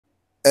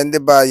Ndị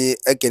be anyị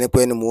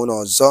ekenekwanụ m unu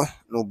ọzọ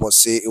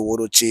n'ụbọchị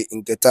uhuruchi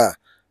nke taa.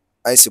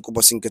 Anyị sị ka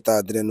ụbọchị nke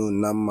taa dịrịnụ unu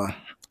na mma.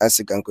 Anyị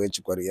sị ka nke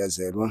ejikwara ya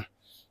zeru.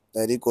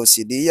 Dịka o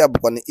si dị, ya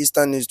bụkwa na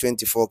Eastern News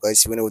 24 ka anyị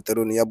si were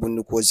wetara unu ya bụ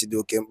nnukwu ozi dị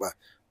oke mkpa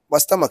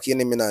gbasịta maka ihe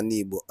na-eme n'ala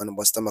Igbo ana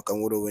gbasịta maka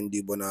nwere onwe ndị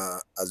Igbo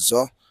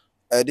na-azọ.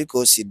 Dịka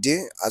o si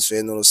dị, asụ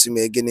ya nụrụ si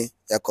mee gịnị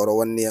ya kọrọ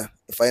nwanne ya,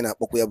 ife anyị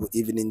na-akpọkwa ya bụ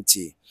evening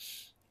tea.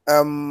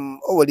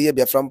 O nwere ihe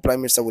Biafran Prime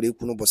Minister were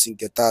ikwu n'ụbọchị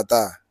nke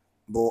taa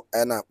bụ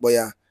anyị na-akpọ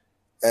ya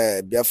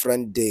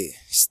Biafran Day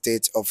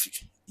State of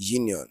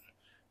Union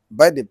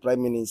by the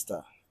Prime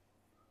Minister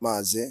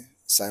Maazị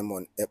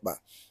Simon Ekpa.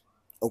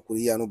 O kwuru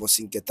ya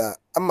n'ụbọchị nke taa.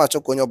 Ama achọ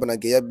ka onye ọbụla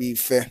ga ya bụ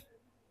ife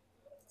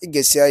ị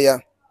ga-esia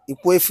ya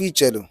ikwuo efe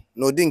ichere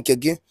n'ụdị nke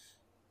gị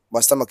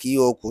gbasịta maka ihe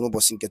okwu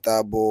n'ụbọchị nke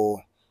taa bụ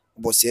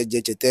ụbọchị eji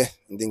echeta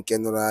ndị nke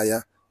nụrụ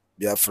agha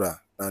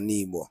Biafra n'ala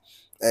Igbo.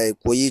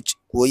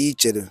 Kwuo ya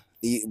ichere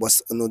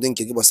n'ụdị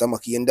nke gị gbasịta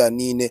maka ihe ndị a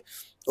niile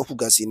o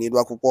kwugasị n'iru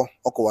akwụkwọ.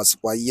 Ọ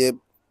kọwasịkwa ihe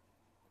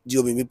dị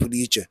omimi pụrụ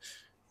iche.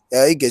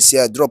 Ị ga-esi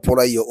ya drop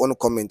your own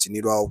comment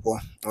n'iru akwụkwọ.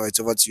 All right,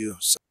 over to you,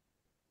 sir.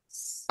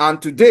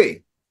 And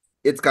today,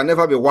 it can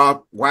never be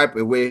wiped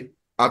away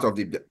out of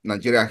the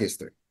Nigeria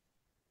history.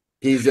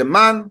 He is a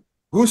man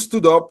who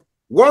stood up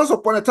once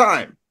upon a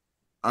time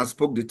and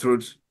spoke the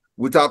truth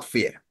without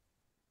fear.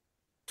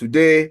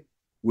 Today,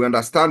 we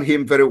understand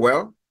him very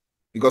well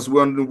because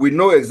we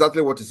know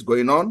exactly what is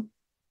going on.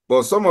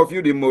 But some of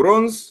you, the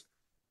morons,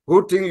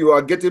 who think you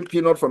are getting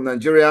peanut from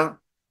Nigeria,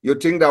 you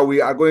think that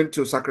we are going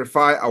to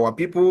sacrifice our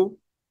people,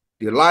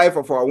 the life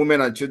of our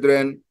women and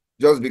children,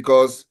 just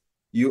because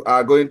you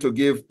are going to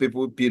give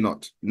people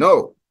peanut.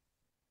 No.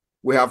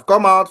 We have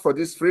come out for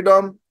this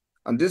freedom,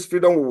 and this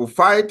freedom we will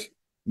fight,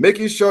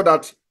 making sure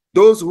that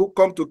those who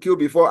come to kill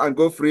before and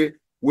go free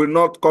will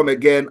not come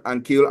again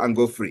and kill and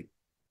go free.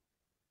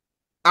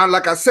 And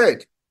like I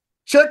said,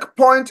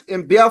 checkpoint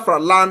in Biafra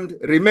land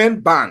remain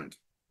banned.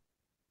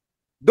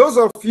 Those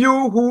of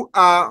you who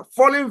are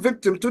falling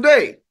victim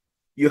today,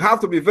 you have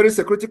to be very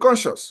security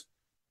conscious.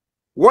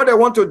 What they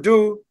want to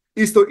do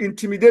is to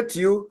intimidate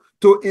you,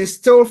 to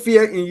instill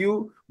fear in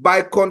you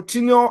by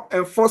continuing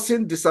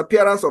enforcing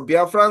disappearance of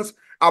Biafrans,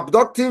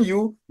 abducting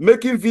you,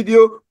 making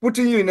video,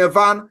 putting you in a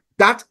van.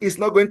 That is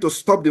not going to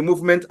stop the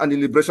movement and the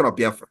liberation of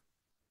Biafra.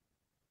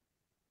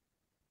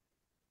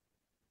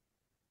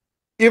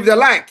 If they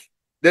like,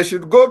 they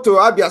should go to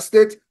Abia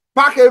State,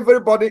 pack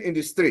everybody in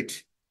the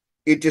street.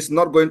 It is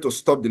not going to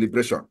stop the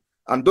liberation.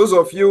 And those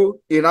of you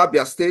in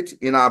Abia State,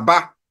 in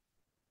Aba,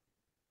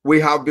 we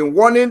have been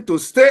warning to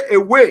stay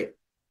away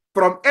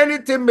from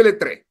anything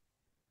military.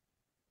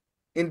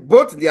 In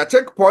both their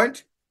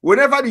checkpoint,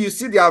 whenever you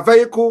see their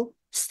vehicle,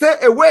 stay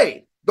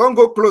away. Don't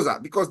go closer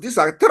because these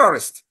are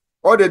terrorists.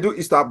 All they do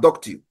is to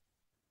abduct you.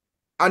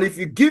 And if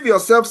you give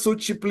yourself so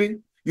cheaply,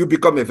 you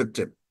become a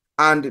victim.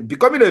 And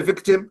becoming a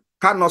victim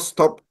cannot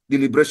stop the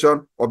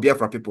liberation of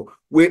Biafra people.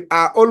 We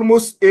are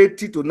almost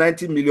 80 to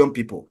 90 million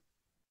people.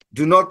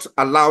 Do not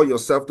allow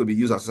yourself to be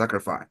used as a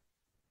sacrifice.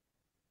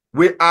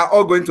 We are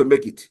all going to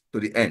make it to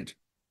the end.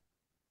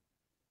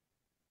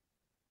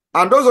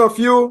 And those of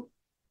you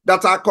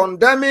that are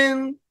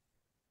condemning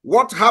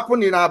what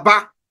happened in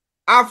Aba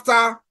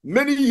after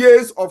many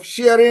years of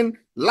sharing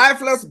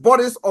lifeless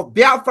bodies of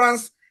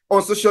Biafrans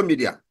on social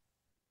media,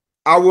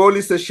 I will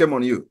only say shame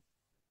on you.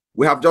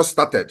 We have just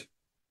started.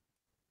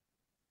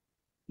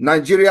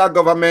 Nigeria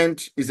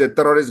government is a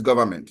terrorist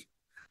government.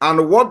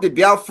 And what the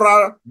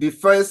Biafra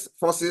Defense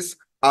Forces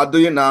are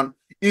doing now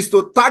is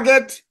to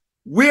target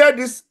where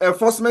these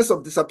enforcements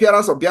of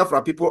disappearance of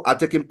Biafra people are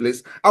taking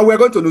place, and we're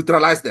going to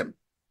neutralize them.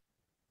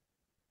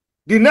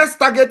 The next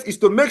target is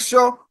to make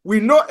sure we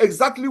know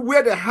exactly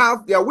where they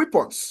have their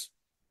weapons.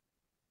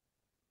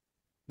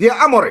 Their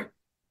armory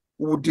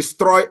will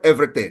destroy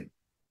everything.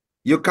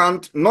 You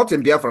can't, not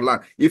in Biafra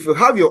land. If you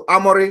have your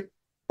armory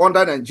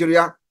under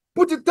Nigeria,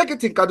 take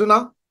it in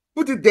Kaduna,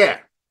 put it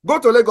there. Go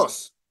to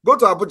Lagos, go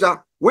to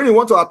Abuja. When you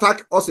want to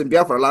attack us in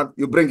Biafra land,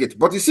 you bring it.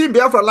 But you see, in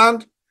Biafra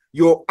land,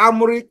 your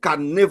armory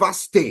can never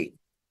stay.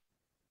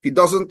 If it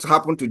doesn't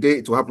happen today,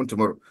 it will happen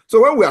tomorrow.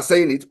 So when we are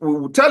saying it, we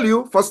will tell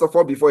you, first of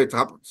all, before it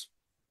happens.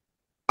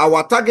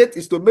 Our target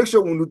is to make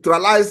sure we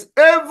neutralize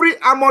every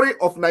armory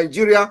of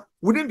Nigeria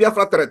within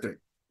Biafra territory,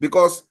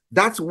 because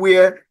that's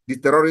where the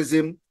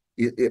terrorism,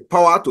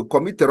 power to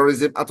commit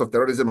terrorism, out of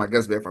terrorism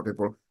against Biafra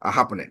people are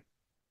happening.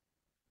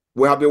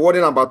 We have been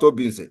warning about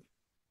Obinze,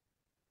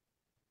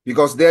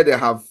 because there they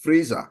have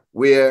freezer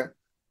where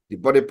the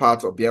body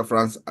parts of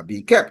Biafrans are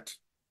being kept.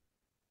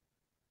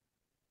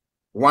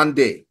 One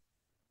day,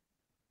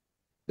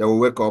 they will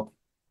wake up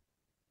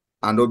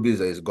and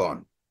Obinze is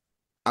gone.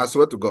 I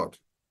swear to God.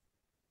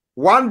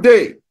 One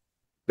day,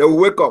 they will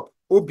wake up,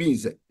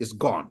 Obinze is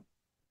gone.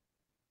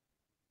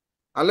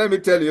 And let me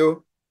tell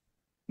you,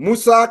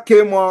 Musa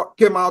came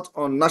out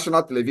on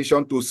national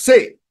television to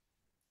say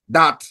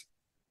that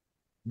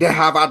they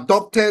have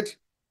adopted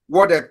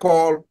what they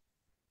call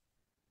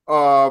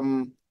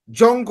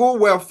jungle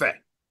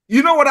welfare.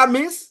 You know what that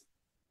means?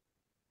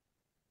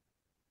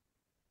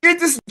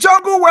 It is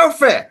jungle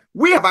welfare.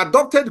 We have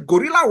adopted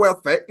guerrilla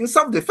welfare in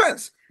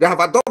self-defense. They have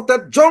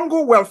adopted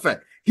jungle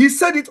welfare. He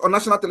said it on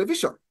national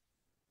television.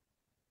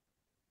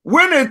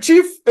 When a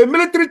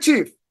military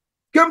chief,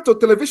 came to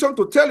television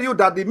to tell you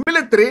that the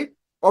military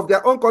of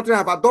their own country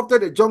have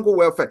adopted a jungle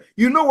welfare,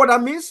 you know what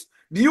that means?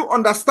 Do you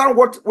understand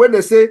when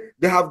they say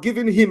they have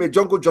given him a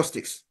jungle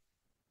justice?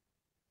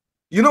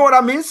 You know what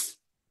that means?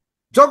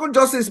 Jungle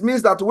justice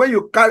means that when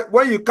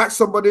you catch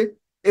somebody,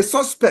 a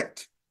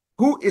suspect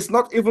who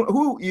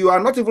you are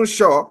not even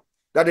sure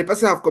that the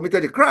person have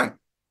committed a crime,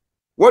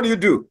 what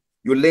do?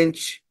 You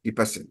lynch the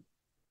person.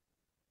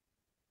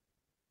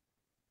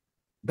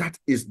 That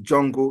is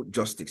jungle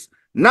justice.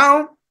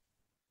 Now,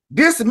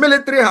 this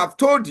military have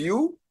told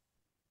you,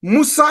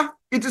 Musa,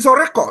 it is a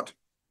record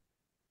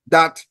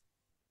that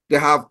they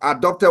have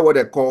adopted what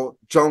they call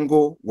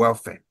jungle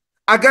welfare.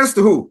 Against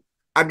who?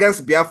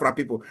 Against Biafra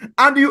people.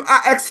 And you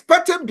are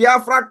expecting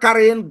Biafra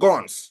carrying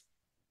guns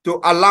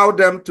to allow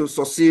them to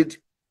succeed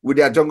with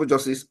their jungle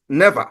justice?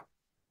 Never.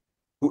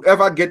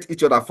 Whoever get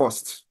each other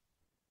first,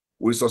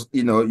 will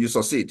you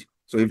succeed.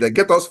 So if they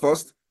get us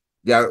first,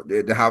 they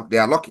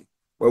are lucky.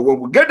 But when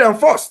we get them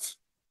first,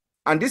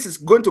 and this is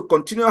going to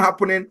continue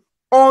happening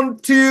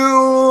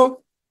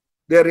until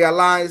they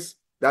realize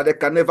that they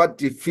can never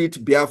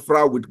defeat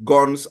Biafra with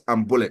guns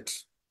and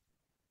bullets.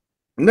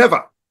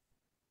 Never.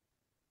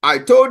 I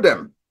told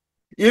them,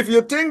 if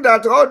you think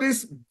that all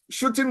this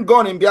shooting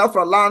gun in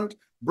Biafra land,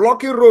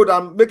 blocking road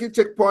and making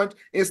checkpoint,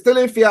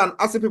 instilling fear and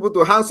asking people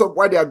to hands up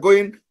while they are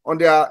going on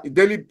their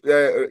daily,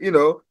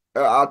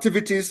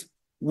 activities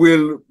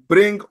will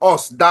bring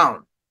us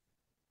down,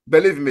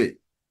 believe me,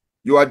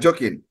 you are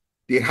joking.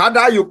 The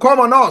harder you come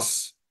on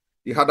us,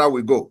 the harder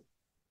we go.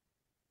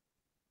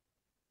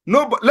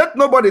 Let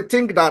nobody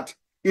think that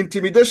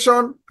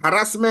intimidation,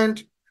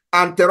 harassment,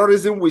 and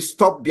terrorism will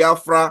stop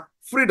Biafra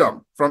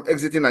freedom from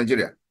exiting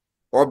Nigeria,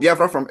 or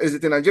Biafra from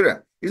exiting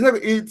Nigeria.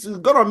 It's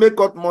going to make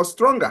us more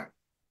stronger.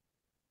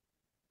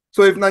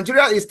 So if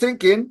Nigeria is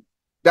thinking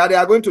that they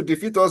are going to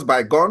defeat us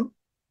by gun,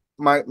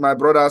 my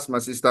brothers, my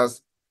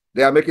sisters,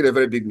 they are making a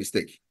very big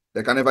mistake.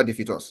 They can never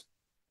defeat us.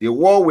 The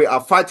war we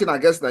are fighting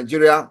against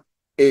Nigeria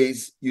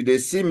is they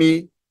see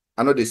me,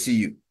 I know they see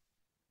you.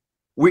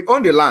 We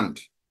own the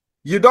land.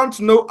 You don't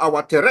know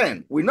our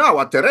terrain. We know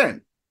our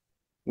terrain.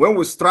 When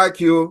we strike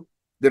you,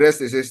 the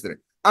rest is history.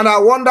 And I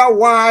wonder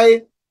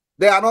why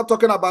they are not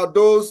talking about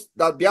those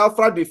that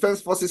Biafra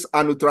Defense Forces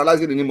are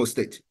neutralizing in Imo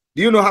State.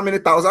 Do you know how many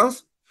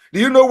thousands?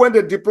 Do you know when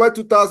they deploy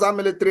 2,000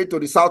 military to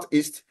the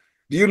southeast?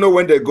 Do you know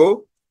when they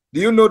go?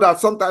 Do you know that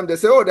sometimes they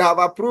say, oh, they have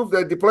approved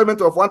the deployment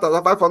of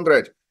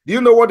 1,500? Do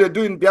you know what they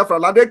do in Biafra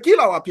land? They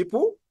kill our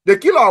people. They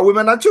kill our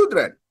women and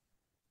children.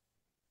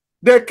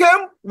 They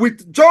came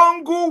with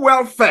jungle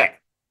welfare.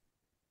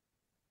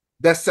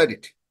 They said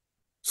it.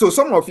 So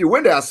some of you,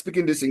 when they are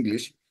speaking this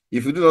English,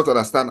 if you do not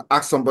understand,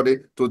 ask somebody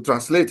to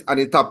translate and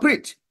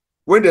interpret.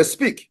 When they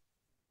speak,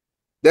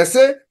 they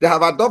say they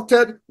have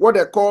adopted what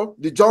they call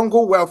the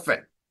jungle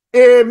welfare.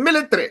 A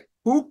military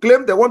who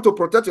claim they want to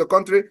protect your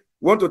country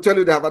want to tell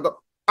you they have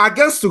adopted.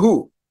 Against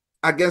who?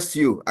 Against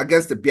you,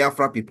 against the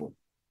Biafra people.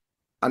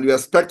 And you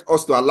expect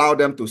us to allow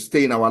them to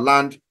stay in our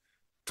land,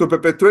 to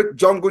perpetrate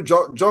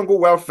jungle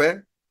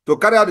welfare, to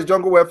carry out the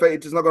jungle welfare.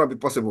 It is not going to be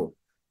possible.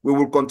 We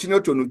will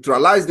continue to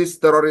neutralize these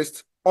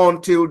terrorists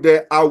until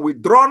they are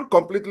withdrawn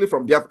completely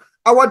from Biafra.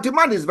 Our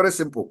demand is very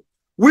simple.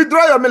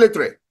 Withdraw your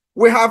military.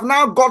 We have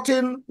now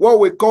gotten what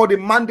we call the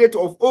mandate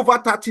of over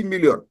 30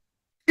 million.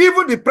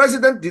 Even the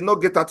president did not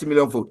get 30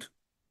 million votes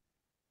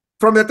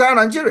from the entire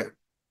Nigeria.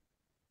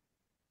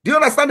 Do you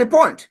understand the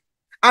point?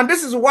 And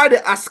this is why they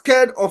are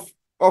scared of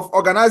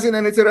organizing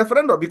any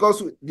referendum,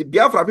 because the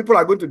Biafra people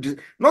are going to,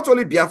 not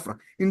only Biafra,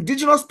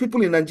 indigenous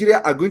people in Nigeria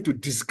are going to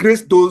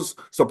disgrace those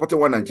supporting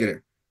one Nigeria.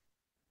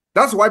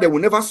 That's why they will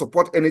never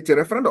support any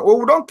referendum. Well,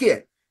 we don't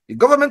care. The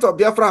government of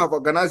Biafra have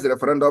organized the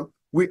referendum.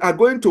 We are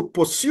going to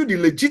pursue the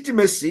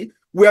legitimacy.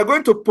 We are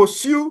going to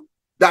pursue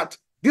that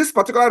this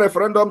particular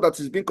referendum that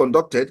is being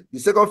conducted, the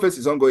second phase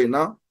is ongoing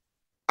now,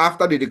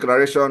 after the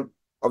declaration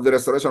of the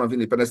restoration of the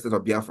independent state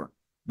of Biafra.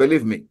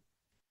 Believe me,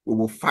 we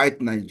will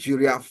fight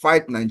Nigeria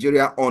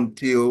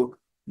until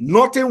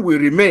nothing will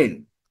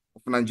remain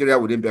of Nigeria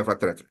within Biafra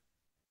territory.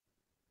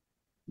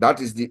 That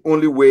is the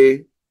only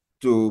way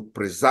to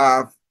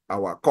preserve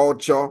our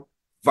culture,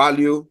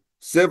 value,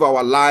 save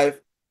our life,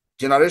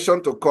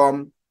 generation to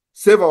come,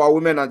 save our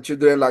women and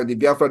children like the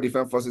Biafra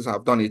Defense Forces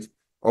have done it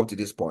up to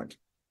this point.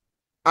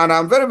 And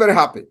I'm very, very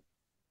happy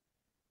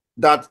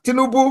that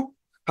Tinubu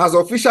has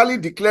officially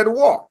declared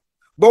war.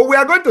 But we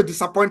are going to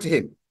disappoint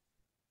him.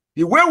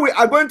 The way we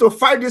are going to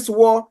fight this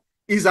war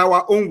is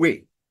our own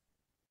way.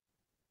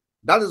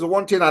 That is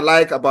one thing I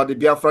like about the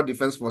Biafra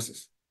Defense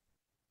Forces.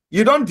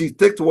 You don't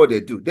dictate what they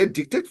do. They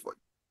dictate for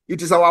you.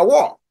 It is our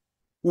war.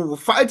 We will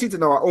fight it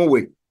in our own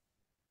way.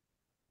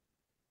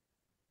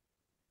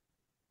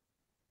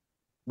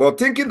 But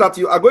thinking that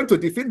you are going to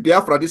defeat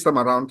Biafra this time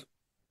around,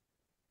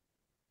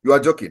 you are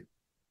joking.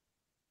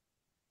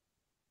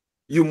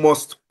 You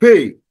must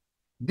pay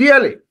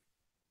dearly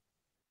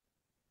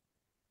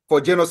for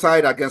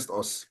genocide against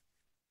us.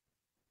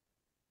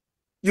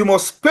 You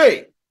must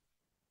pay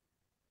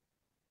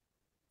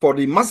for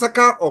the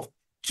massacre of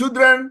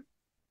children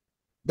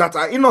that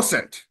are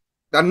innocent,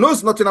 that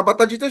knows nothing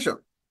about agitation.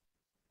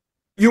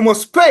 You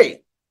must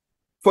pay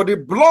for the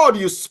blood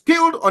you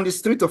spilled on the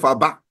street of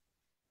Aba.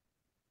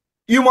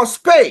 You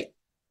must pay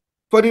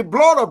for the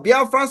blood of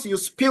Biafrans you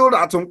spilled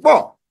at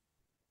Nkpo.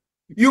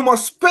 You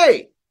must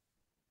pay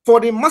for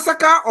the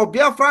massacre of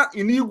Biafra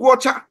in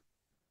Iguacha.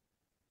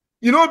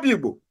 You know,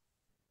 Bibo.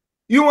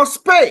 You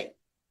must pay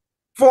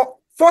for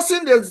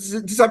forcing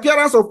the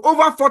disappearance of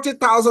over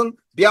 40,000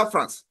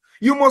 Biafrans.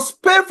 You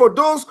must pay for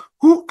those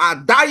who are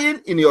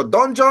dying in your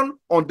dungeon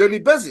on a daily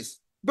basis.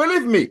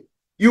 Believe me,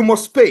 you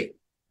must pay.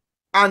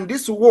 And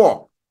this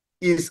war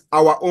is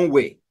our own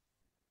way.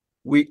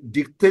 We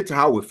dictate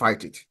how we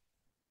fight it.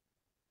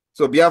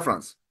 So,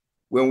 Biafrans,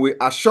 when we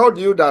assured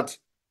you that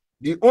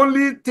the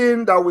only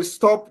thing that will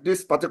stop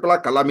this particular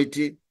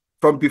calamity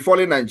from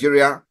befalling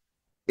Nigeria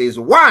is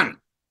one,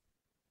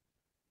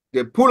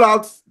 they pull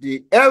out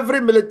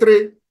every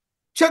military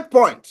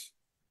checkpoint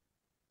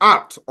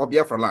out of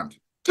Biafra land.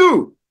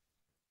 Two,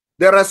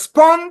 they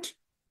respond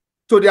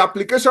to the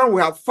application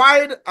we have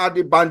filed at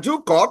the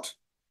Banjul court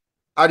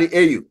at the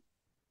AU.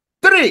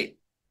 Three,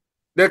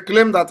 they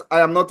claim that I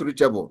am not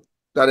reachable,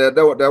 that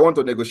they want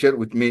to negotiate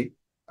with me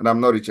and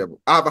I'm not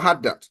reachable. I've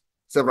had that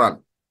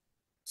several.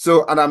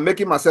 So, and I'm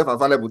making myself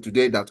available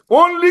today that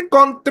only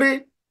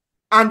country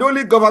and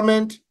only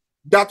government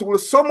that will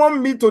summon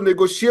me to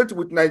negotiate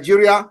with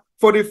Nigeria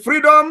for the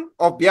freedom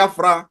of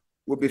Biafra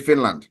will be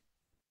Finland.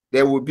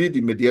 They will be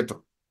the mediator.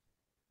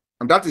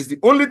 And that is the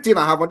only thing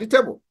I have on the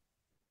table.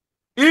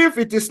 If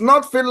it is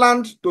not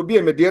Finland to be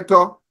a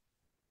mediator,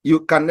 you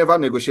can never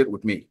negotiate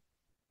with me.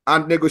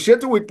 And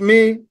negotiating with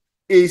me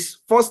is,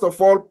 first of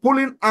all,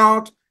 pulling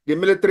out the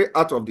military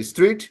out of the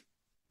street,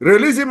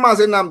 releasing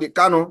Mazi Nnamdi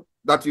Kanu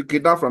that you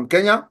kidnapped from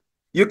Kenya.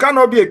 You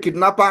cannot be a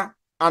kidnapper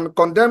and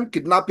condemn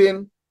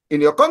kidnapping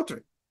in your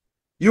country.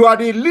 You are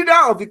the leader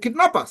of the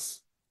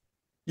kidnappers.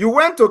 You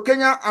went to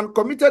Kenya and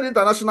committed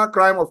international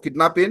crime of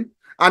kidnapping,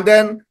 and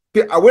then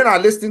when I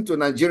listen to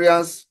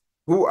Nigerians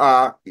who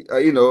are,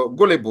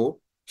 gullible,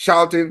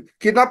 shouting,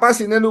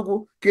 kidnappers in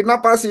Enugu,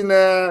 kidnappers in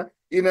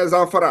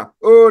Zamfara.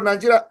 Oh,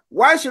 Nigeria.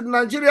 Why should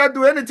Nigeria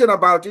do anything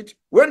about it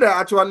when they're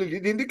actually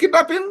leading the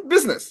kidnapping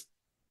business?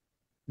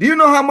 Do you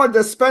know how much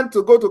they spent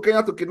to go to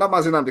Kenya to kidnap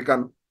Mazi Nnamdi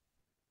Kanu?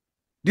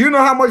 Do you know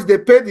how much they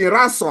paid in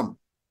ransom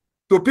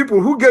to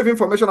people who gave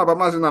information about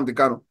Mazi Nnamdi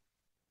Kanu?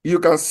 You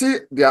can see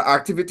their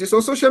activities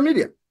on social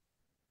media.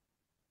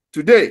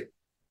 Today,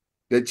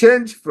 they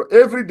change for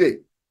every day.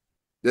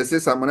 They say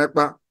Simon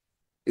Ekpa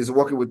is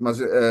working with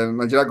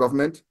Nigeria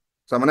government.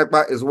 Simon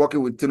Ekpa is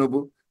working with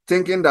Tinubu,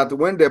 thinking that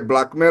when they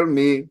blackmail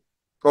me,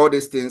 all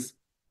these things,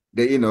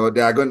 they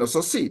are going to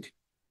succeed.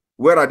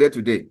 Where are they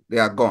today? They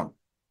are gone.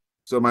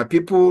 So my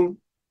people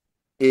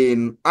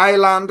in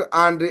Ireland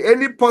and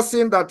any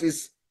person that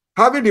is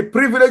having the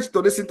privilege to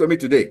listen to me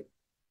today,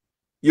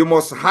 you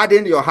must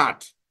harden your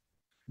heart.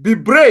 Be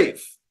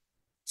brave.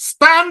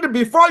 Stand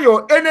before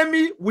your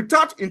enemy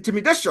without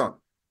intimidation.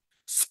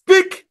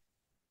 Speak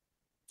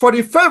for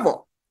the favor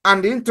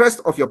and the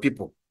interest of your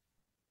people.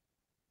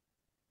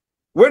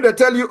 When they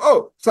tell you,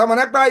 oh, Simon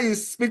Ekpa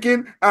is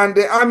speaking and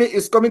the army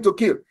is coming to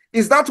kill,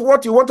 is that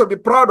what you want to be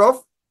proud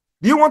of?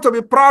 Do you want to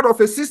be proud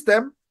of a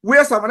system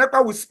where Simon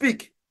Ekpa will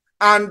speak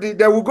and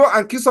they will go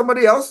and kill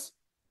somebody else?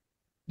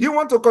 Do you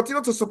want to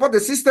continue to support the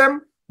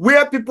system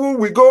where people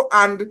will go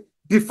and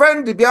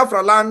defend the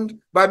Biafra land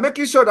by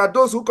making sure that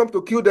those who come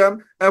to kill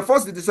them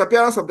enforce the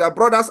disappearance of their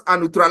brothers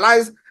and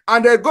neutralize,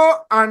 and they go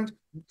and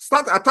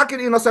start attacking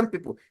innocent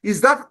people?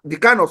 Is that the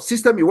kind of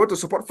system you want to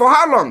support? For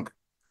how long?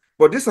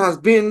 But this has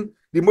been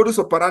the modus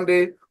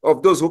operandi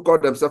of those who call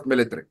themselves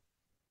military.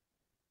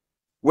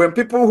 When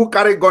people who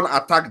carry gun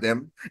attack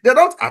them, they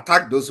don't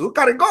attack those who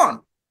carry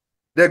gun.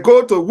 They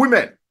go to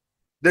women.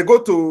 They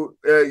go to,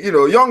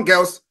 young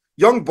girls,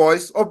 young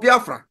boys of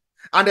Biafra,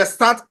 and they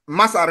start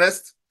mass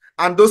arrest,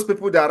 and those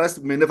people they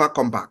arrest may never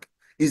come back.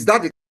 Is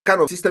that the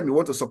kind of system you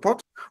want to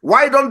support?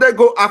 Why don't they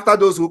go after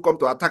those who come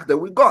to attack them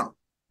with gun?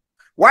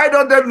 Why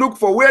don't they look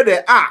for where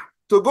they are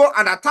to go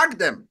and attack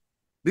them?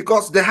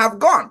 Because they have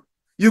gun.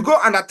 You go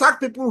and attack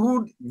people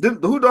who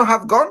don't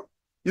have gun.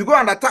 You go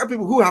and attack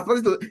people who have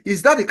nothing to.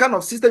 Is that the kind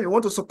of system you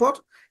want to support?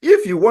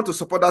 If you want to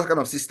support that kind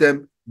of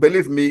system,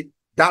 believe me,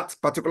 that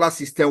particular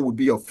system will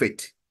be your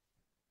fate.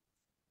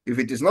 If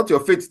it is not your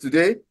fate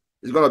today,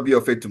 it's going to be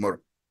your fate tomorrow.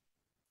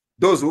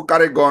 Those who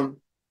carry gun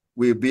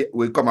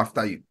will come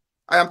after you.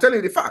 I am telling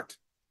you the fact.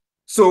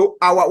 So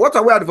what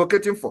are we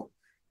advocating for?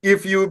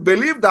 If you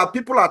believe that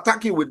people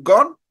attack you with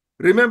gun,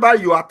 remember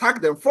you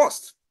attack them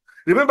first.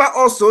 Remember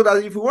also that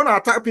if you want to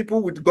attack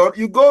people with gun,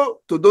 you go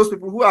to those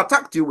people who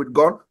attacked you with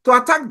gun to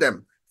attack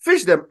them.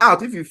 Fish them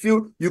out if you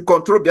feel you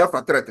control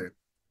Biafra territory.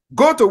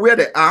 Go to where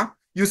they are.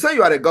 You say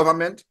you are a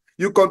government.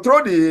 You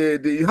control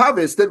you have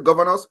a state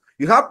governors.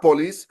 You have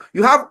police.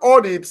 You have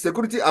all the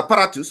security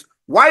apparatus.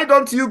 Why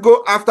don't you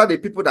go after the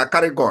people that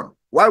carry gun?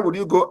 Why would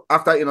you go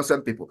after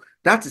innocent people?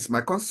 That is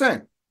my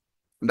concern.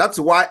 That's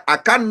why I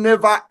can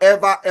never,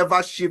 ever,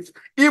 ever shift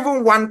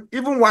even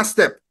one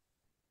step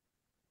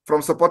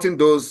from supporting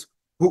those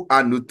who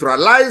are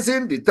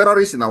neutralizing the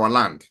terrorists in our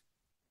land.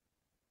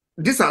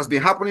 This has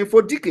been happening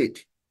for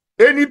decades.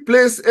 Any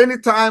place,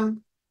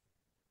 anytime,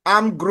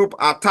 armed group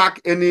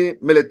attack any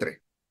military.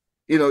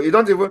 You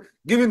don't even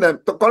giving them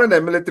calling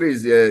them military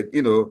is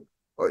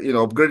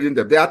upgrading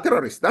them. They are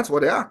terrorists. That's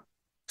what they are.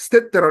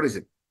 State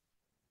terrorism.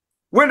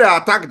 When they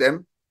attack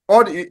them,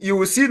 you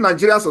will see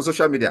Nigerians on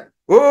social media.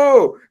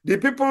 Oh, the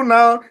people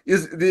now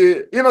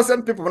the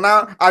innocent people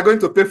now are going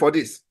to pay for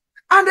this,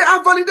 and they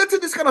are validating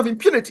this kind of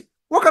impunity.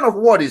 What kind of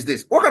word is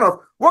this? What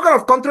kind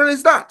of country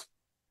is that?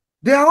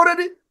 They are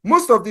already.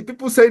 Most of the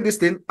people saying this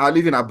thing are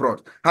living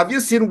abroad. Have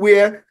you seen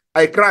where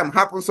a crime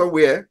happens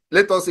somewhere?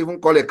 Let us even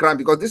call it a crime,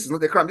 because this is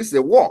not a crime. This is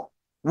a war.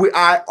 We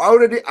are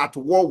already at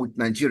war with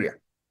Nigeria.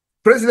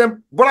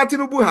 President Bola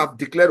Tinubu have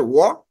declared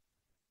war.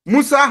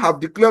 Musa have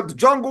declared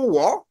jungle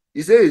war.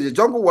 He says it's a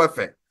jungle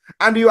warfare.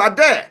 And you are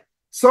there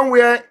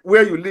somewhere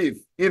where you live,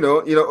 in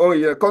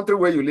a country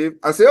where you live,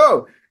 and say,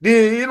 oh,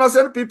 the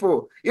innocent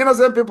people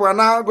are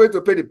now going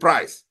to pay the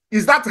price.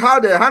 Is that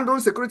how they handle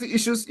security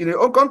issues in your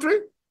own country?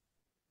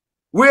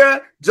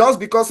 Where just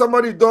because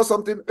somebody does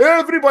something,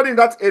 everybody in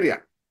that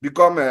area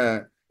become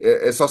a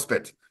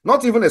suspect.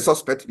 Not even a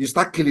suspect, you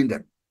start killing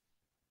them.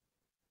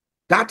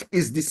 That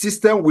is the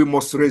system we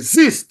must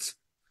resist.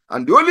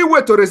 And the only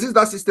way to resist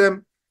that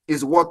system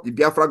is what the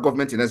Biafra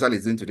government in Israel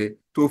is doing today,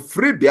 to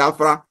free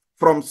Biafra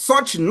from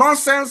such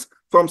nonsense,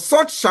 from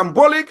such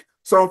shambolic,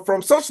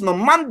 from such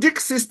nomadic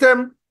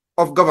system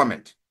of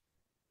government,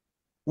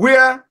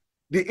 where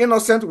the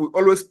innocent will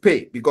always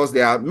pay because they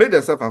have made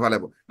themselves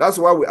available. That's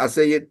why we are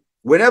saying,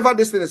 whenever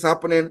this thing is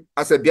happening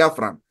as a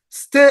Biafran,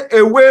 stay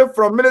away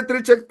from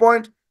military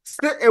checkpoint,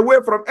 stay away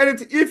from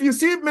anything. If you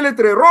see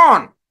military,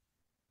 run.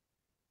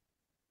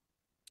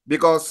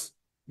 Because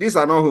these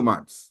are not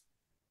humans.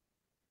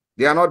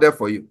 They are not there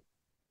for you.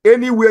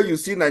 Anywhere you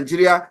see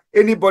Nigeria,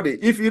 anybody,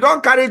 if you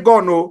don't carry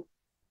gun, no,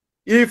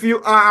 if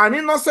you are an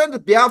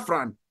innocent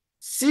Biafran,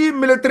 see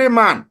military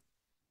man,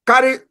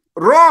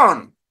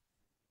 run.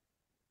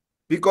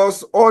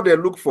 Because all they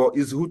look for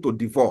is who to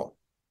devour.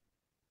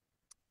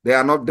 They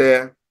are not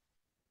there,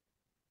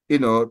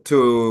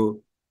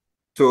 to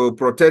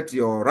protect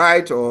your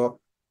right or,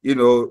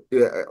 know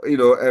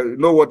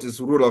what is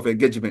rule of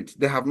engagement.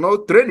 They have no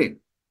training.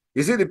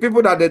 You see, the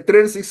people that they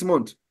train 6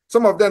 months,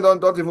 some of them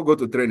don't even go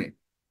to training.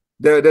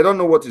 They don't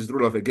know what is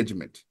rule of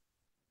engagement.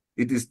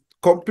 It is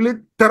complete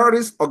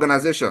terrorist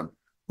organization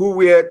who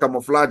wear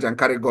camouflage and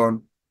carry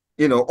gun,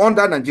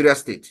 under Nigeria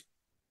state.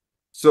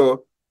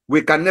 So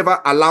we can never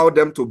allow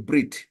them to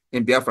breathe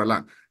in Biafra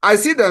land. I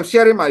see them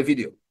sharing my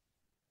video.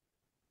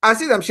 I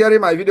see them sharing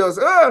my videos.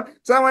 Oh,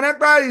 Simon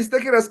Ekpa is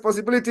taking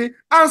responsibility.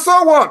 And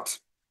so what?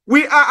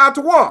 We are at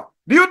war.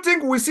 Do you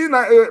think we see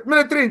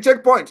military in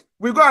checkpoint?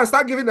 We go and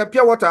start giving them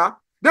pure water.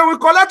 Then we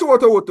collect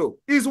water.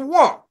 It's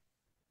war.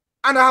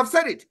 And I have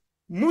said it.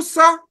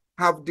 Musa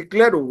have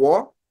declared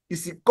war. He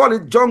call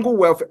it jungle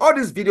welfare. All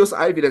these videos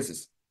are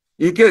evidences.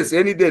 In case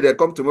any day they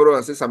come tomorrow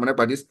and say Simon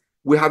Ekpa this,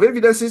 we have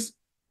evidences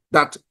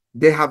that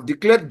they have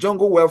declared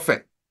jungle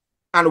welfare.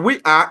 And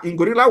we are in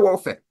guerrilla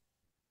warfare.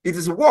 It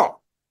is war.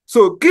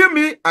 So kill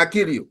me, I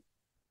kill you.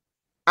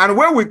 And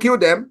when we kill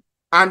them,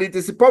 and it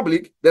is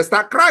public, they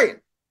start crying.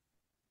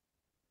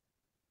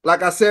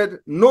 Like I said,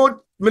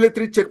 no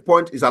military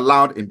checkpoint is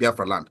allowed in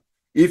Biafra land.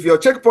 If you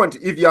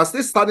are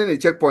still standing in a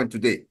checkpoint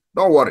today,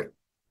 don't worry.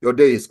 Your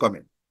day is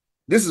coming.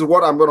 This is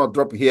what I'm going to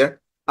drop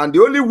here. And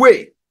the only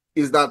way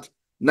is that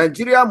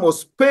Nigeria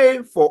must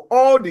pay for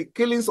all the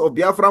killings of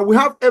Biafra. We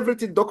have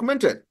everything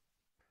documented.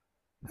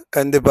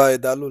 And by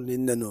Dalu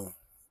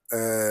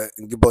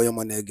Ngiboyo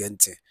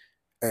Manegente.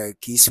 Ka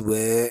isi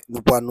wee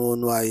nụkwa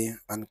n'onu anyị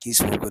and ka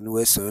isi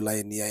wee sorola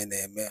anyị n'ihe anyị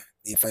na-eme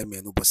n'ife anyị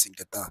mere n'ụbọchị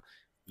nke taa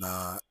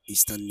na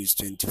Eastern News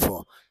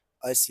 24.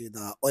 Anyị si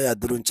na ọ ya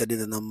dịrị ncha dị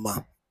na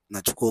mma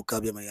na Chukwuka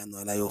abịa ma ya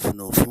nọọla ya ofu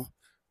n'ofu,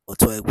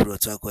 otu anyị kwuru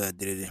otu aka ya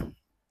dịrịrị.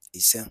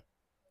 Ise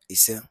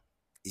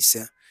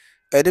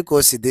dịka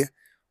o si dị,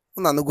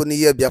 ọ na-anụgo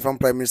n'ihe Biafran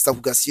Prime Minister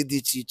kwugasị dị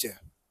iche iche,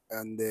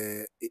 and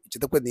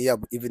chetakwa na ihe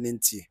bụ evening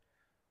tea.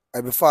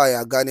 Before anyị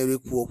aga n'elu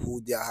ikwu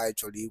okwu dị aha anyị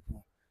chọrọ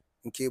ikwu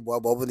nke bụ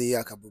ọ na ihe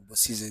aka bụ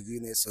ụbọchị ize gị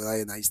na-esoro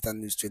anyị na Eastern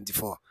News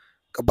 24.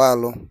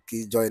 Kabalụ ka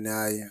ị join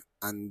anyị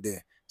and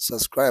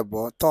subscribe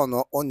or turn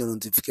on your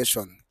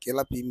notification ka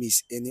ịlapụ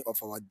miss any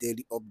of our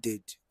daily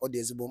update. Ọ dị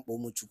ezigbo mkpa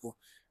ụmụchukwu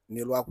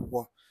n'elu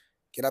akwụkwọ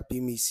ka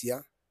ịlapụ miss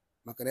ya,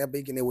 maka na ebe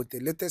ị ga-enweta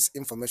latest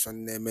information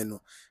na-emenụ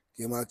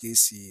ka ịma ka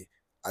esi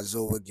azụ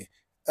onwe gị.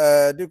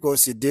 Dịka o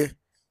si dị,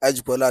 anyị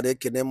jikwala ada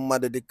ekene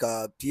mmadụ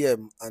dịka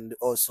PM and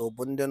also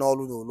bụ ndị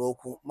n'ọrụ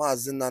n'ụlọokwu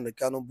Maazị Nnamdi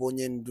Kanu bụ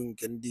onye ndu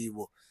nke ndị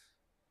Igbo.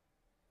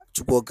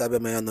 Chukwuka abịa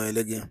ma ya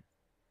nọnyere gị.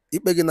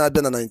 Ikpe gị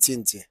na-abịa na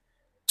 19th,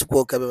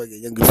 Chukwuka abịa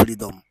ga-enye gị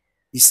freedom.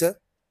 Ise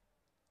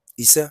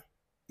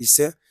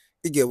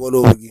ị ga-ewere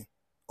onwe gị.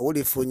 Ọ nwere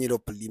ife onye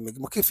ịrọpụrụ ime gị,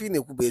 maka ife ị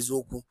na-ekwu bụ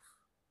eziokwu.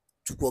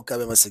 Chukwuka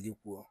abịa masị gị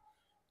kwuo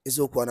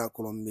eziokwu a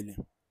na-akụrụ mmiri.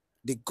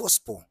 The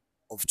gospel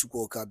of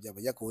Chukwuka abịa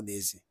ya ka ọ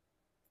na-ezi.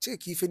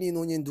 cheki ife niile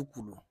onye ndu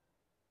kwuru,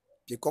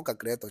 pịkọ ka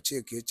creator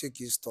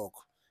cheki stock,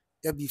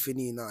 ya bụ ife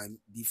niile a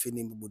bụ ife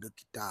n'ime obodo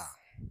kịta.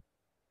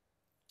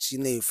 chi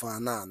na-efe a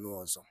na-anụ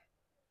ọzọ,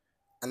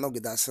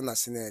 anọgide asị na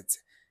senate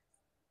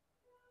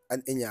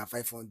enye ya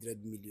 500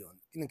 million,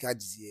 gịnị ka a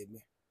jizi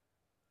eme?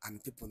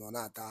 And people nọ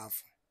na-ata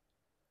afọ,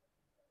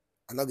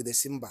 anọgide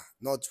si mba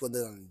not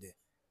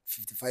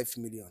 255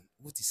 million.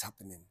 What is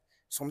happening?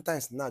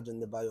 Sometimes na-ajụ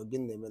ndị bayo,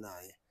 gịnị na-eme na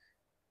anyị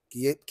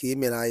ka e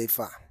mere anyị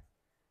ife a?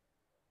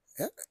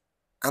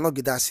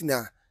 Anọgide asị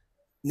na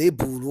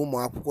eburu ụmụ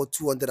akwụkwọ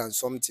 200 and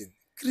something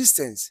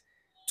Christians,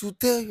 to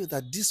tell you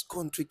that this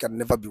country can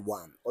never be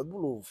one. Ọ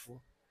bụrụ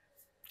ofu,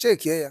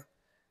 chekie ya.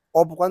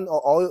 Ọ bụkwa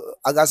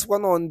a ga-asịkwa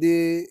nọ ndị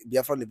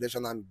Biafra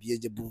Liberation Army bie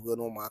je bugo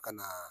n'ụmụaka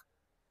na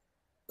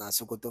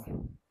Sokoto,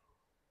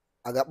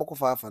 a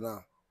ga-akpọkọfa afa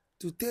na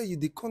to tell you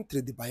the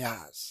country, the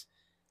bias,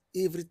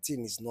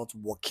 everything is not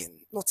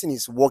working, nothing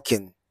is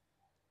working.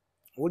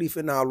 What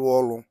ife na-alụ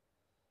ọrụ,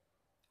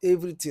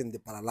 everything dey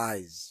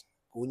paralyzed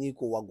ka onye ike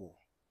ụwa gwụ.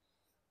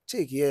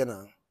 Chekie ya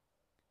na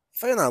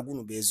ife anyị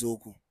na-agwụ bụ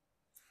eziokwu.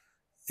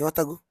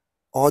 Ịghọtago?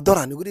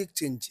 $1 na good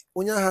exchange,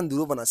 onye ahụ handed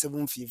over na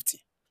 750.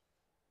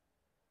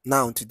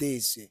 Now today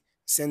is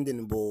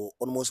sending bụ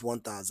almost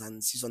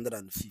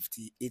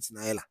 1,658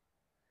 naira.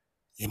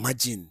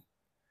 Imagine.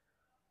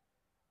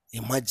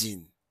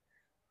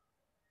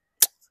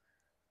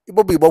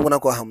 Igbo bụ Igbo gwụna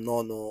kwa ha m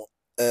n'ọnụ.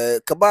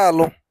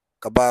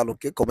 Kabalụ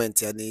ka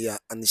comment ya n'ihe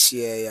and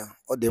share ya,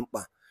 ọ dị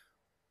mkpa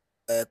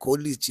ka o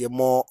lichie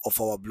more of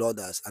our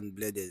blooders and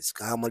bleeders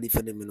ka ha mara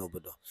ife na-eme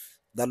n'obodo.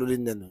 Daalụ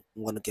rinne,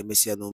 ngwanụ ka emesịa n'obodo.